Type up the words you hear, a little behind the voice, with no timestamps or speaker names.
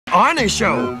Arnie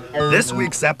Show. This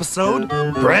week's episode,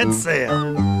 bread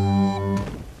sale.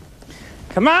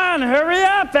 Come on, hurry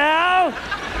up, Al.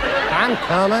 I'm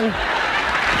coming.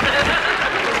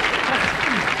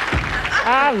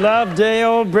 I love day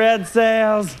old bread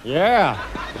sales. Yeah.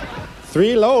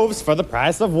 3 loaves for the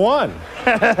price of 1.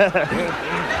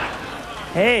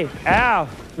 Hey, Al,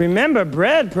 remember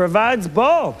bread provides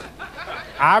bulk.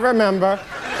 I remember.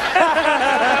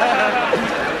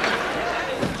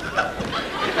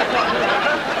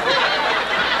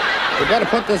 We gotta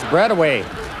put this bread away.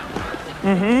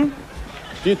 Mm-hmm.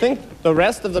 Do you think the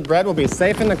rest of the bread will be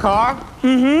safe in the car?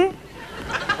 Mm-hmm.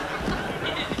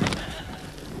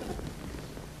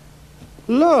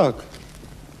 Look,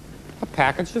 a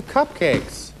package of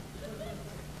cupcakes.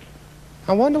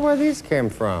 I wonder where these came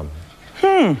from.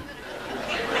 And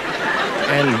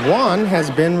one has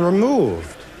been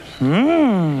removed.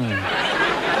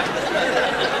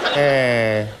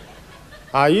 Hey,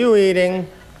 are you eating?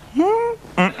 You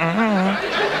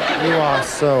are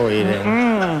so eating.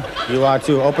 You are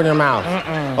too. Open your mouth.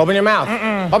 Open your mouth.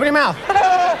 Open your mouth.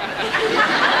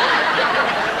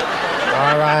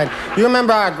 All right. You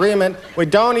remember our agreement? We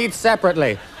don't eat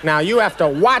separately. Now you have to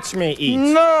watch me eat.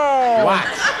 No!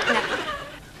 Watch.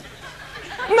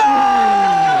 No!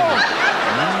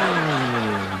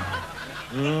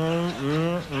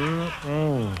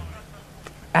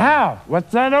 Al,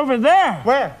 what's that over there?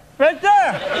 Where? Right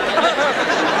there.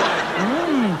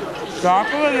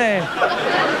 Chocolatey.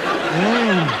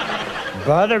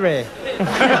 Buttery.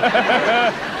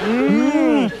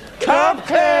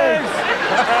 Cupcakes.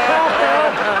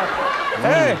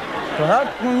 Hey,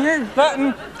 perhaps we need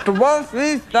something to wash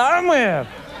these down with.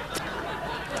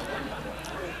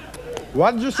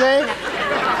 What did you say?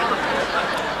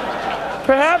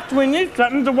 Perhaps we need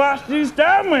something to wash these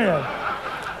down with.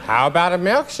 How about a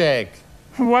milkshake?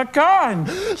 What kind?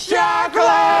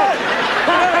 Chocolate!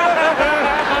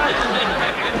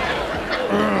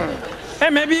 Hey,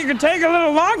 maybe you could take a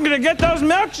little longer to get those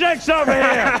milkshakes over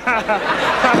here.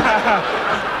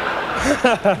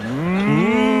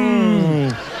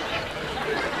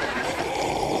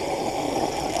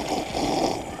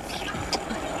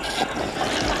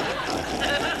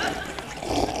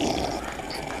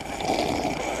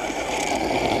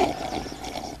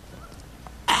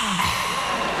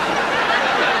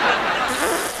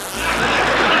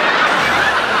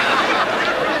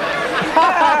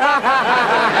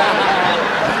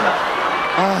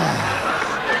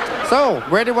 So,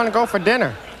 where do you want to go for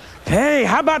dinner? Hey,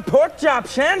 how about pork chop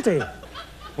shanty?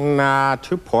 Nah,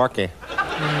 too porky.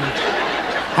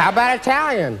 How about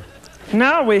Italian?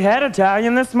 No, we had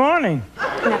Italian this morning.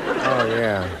 Oh,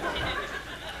 yeah.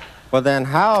 Well, then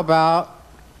how about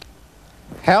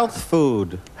health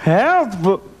food? Health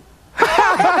food?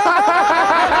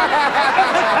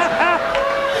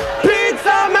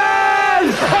 Pizza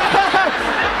Man!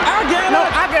 I'll get it! No,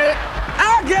 I get it!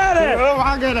 I'll get it! Oh,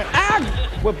 I'll get it.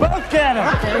 We'll both get it!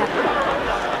 Okay.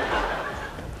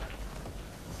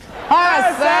 Hi,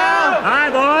 Sal! Hi,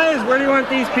 boys. Where do you want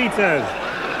these pizzas?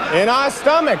 In our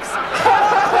stomachs.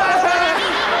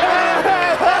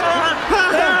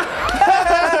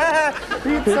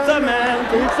 Pizza Man,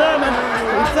 pizza man,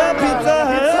 pizza,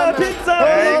 pizza, pizza.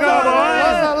 There you go,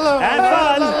 boys. Have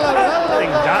fun. Big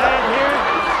diet here.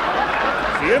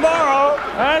 See you tomorrow.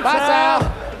 Bye, Sal.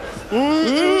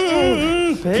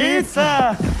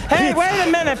 Pizza. Hey, wait a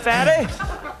minute, fatty.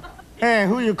 Hey,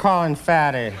 who you calling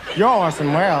fatty? You're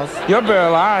Orson Welles. You're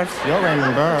Burl Ives. You're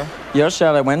Raymond Burr. You're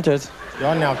Shelley Winters.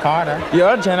 You're Nell Carter.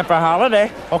 You're Jennifer Holliday.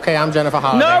 Okay, I'm Jennifer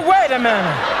Holliday. No, wait a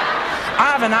minute.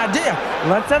 I have an idea.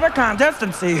 Let's have a contest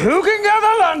and see who can go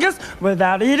the longest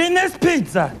without eating this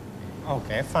pizza.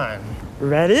 Okay, fine.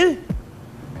 Ready?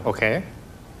 Okay.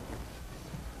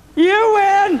 You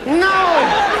win! No!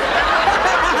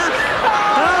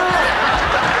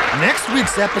 Next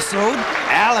week's episode,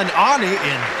 Al and Arnie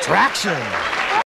in Traction.